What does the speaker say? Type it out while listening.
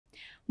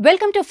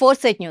Welcome to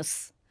foresight news.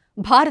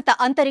 భారత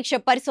అంతరిక్ష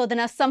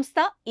పరిశోధన సంస్థ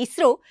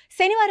ఇస్రో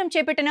శనివారం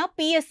చేపట్టిన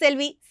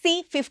PSLV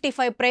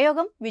C-55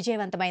 ప్రయోగం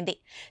విజయవంతమైంది.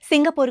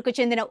 సింగపూర్కు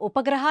చెందిన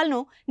ఉపగ్రహాలను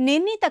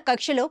నిర్ణీత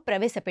కక్షలో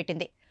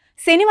ప్రవేశపెట్టింది.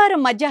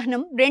 శనివారం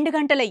మధ్యాహ్నం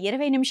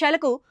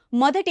 2:20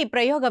 మొదటి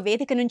ప్రయోగ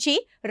వేదిక నుంచి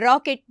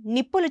రాకెట్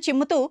నిప్పులు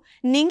చిమ్ముతూ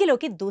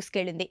నింగిలోకి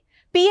దూసుకెళ్లింది.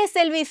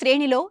 PSLV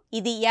శ్రేణిలో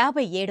ఇది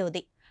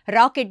 57వది.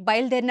 రాకెట్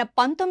బయలుదేరిన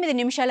 19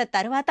 నిమిషాల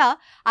తర్వాత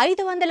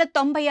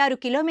 596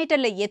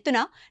 కిలోమీటర్ల ఎత్తున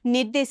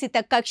నిర్దేశిత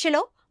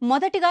కక్షలో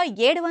మొదటిగా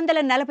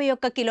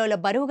 741 కిలోల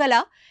బరువుగల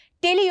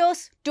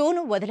టెలియోస్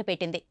 2ను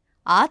వదిలిపెట్టింది.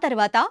 ఆ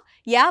తర్వాత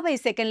 50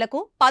 సెకన్లకు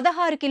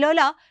 16 కిలోల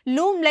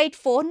లూమ్లైట్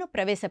 4ను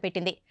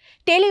ప్రవేశపెట్టింది.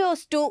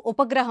 టెలియోస్ 2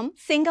 ఉపగ్రహం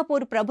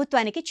సింగపూర్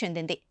ప్రభుత్వానికి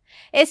చెందింది.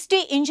 ST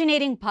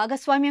ఇంజనీరింగ్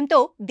భాగస్వామ్యంతో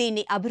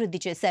దీన్ని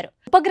అభివృద్ధి చేశారు.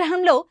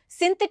 ఉపగ్రహంలో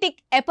సింథటిక్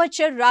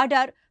ఎపర్చర్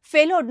రాడార్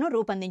ఫెలోడ్ను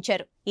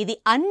రూపొందించారు. ఇది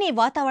అన్ని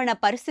వాతావరణ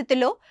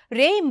పరిస్థితుల్లో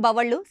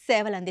రేయింబవళ్లు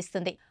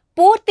సేవలందిస్తుంది.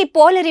 పూర్తి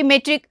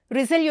పోలరిమెట్రిక్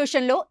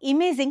రిజల్యూషన్లో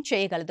ఇమేజింగ్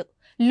చేయగలదు.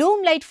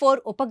 లూమ్లైట్ 4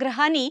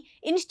 ఉపగ్రహాన్ని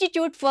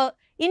institute for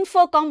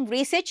Infocomm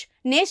research,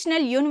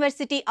 national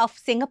university of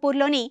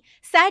సింగపూర్లోని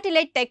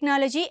satellite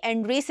technology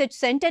and research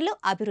సెంటర్లు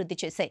అభివృద్ధి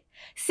చేశాయి.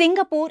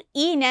 సింగపూర్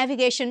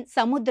నావిగేషన్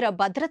సముద్ర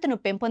భద్రతను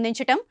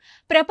పెంపొందించటం,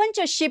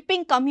 ప్రపంచ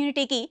షిప్పింగ్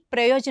కమ్యూనిటీకి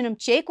ప్రయోజనం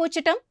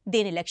చేకూర్చటం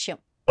దీని లక్ష్యం.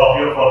 Thank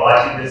you for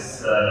watching this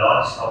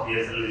launch of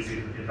PSLV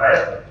C-55.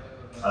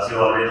 As you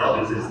already know,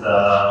 this is the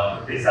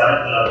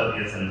 57th launch of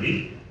PSLV,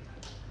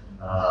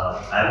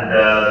 and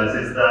this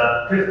is the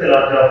 5th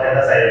launch of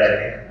NSI, I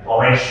think,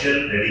 commercial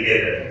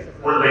dedicated.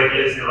 Full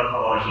vehicle is given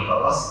for commercial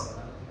purpose.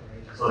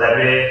 So that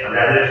way,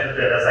 congratulations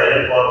to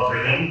NSIL for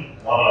bringing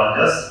more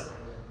launches.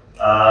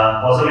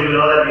 Also, we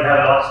know that we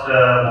have launched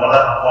more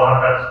than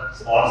 400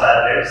 small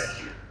satellites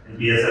in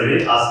PSLV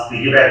as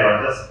piggyback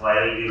launches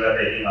while we were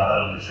taking other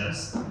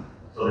missions.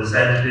 So this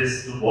time it is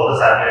both the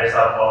satellites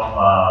are from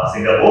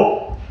Singapore,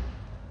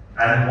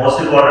 and most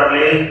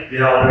importantly, we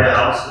have already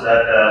announced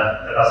that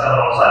the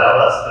customer also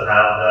allowed us to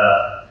have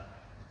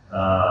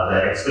the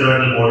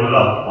experimental module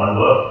on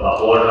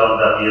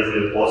the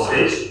PSLV 4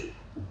 stage.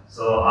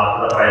 So after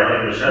the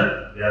primary mission,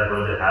 we are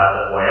going to have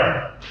the POEM,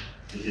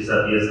 which is a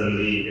PSLV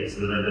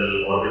experimental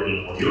orbital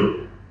module,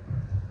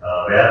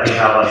 where we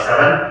have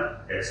 7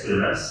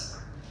 experiments,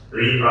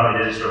 3 from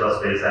Indian Institute of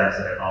Space Science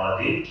and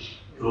Technology,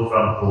 2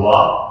 from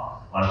KUA,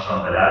 1 from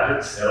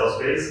Bellatrix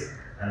Aerospace,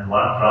 and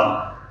 1 from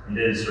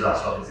Indian Institute of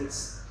Astrophysics.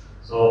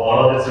 So all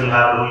of this will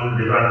have doing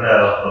different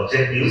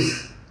objectives,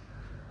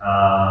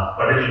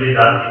 but it will be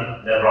done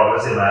in a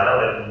progressive manner.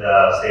 When the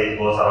stage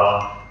goes around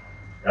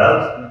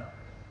Earth,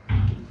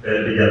 there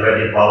will be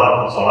generating power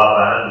from solar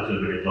panel, which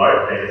will be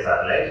deployed like a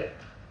satellite.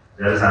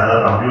 There is another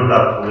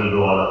computer who will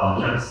do all the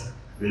functions.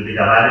 We will be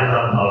commanding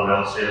from our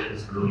ground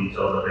stations to do each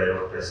of the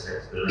payload test,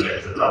 experiment,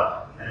 etc.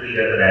 And we will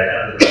get the data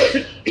and the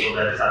connection. So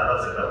that is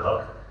another set of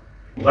work.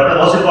 But the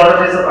most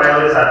important is the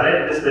primary satellite.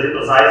 It is very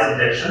precise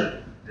injection.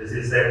 This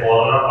is a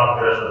corner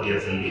configuration of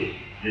PSLV.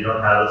 We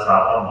don't have the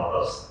starter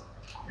motors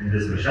in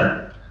this mission.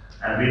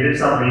 And we did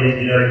some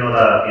re-engineering of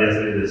the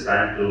PSLV this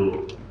time to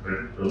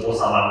remove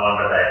some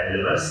unwanted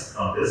elements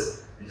from this,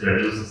 which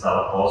reduces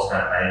our cost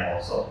and time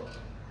also.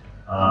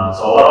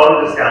 So overall,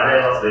 this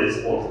campaign was very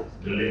smooth,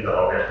 building the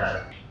rocket, and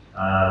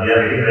we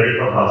are getting ready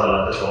for further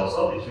launches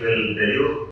also, which will tell you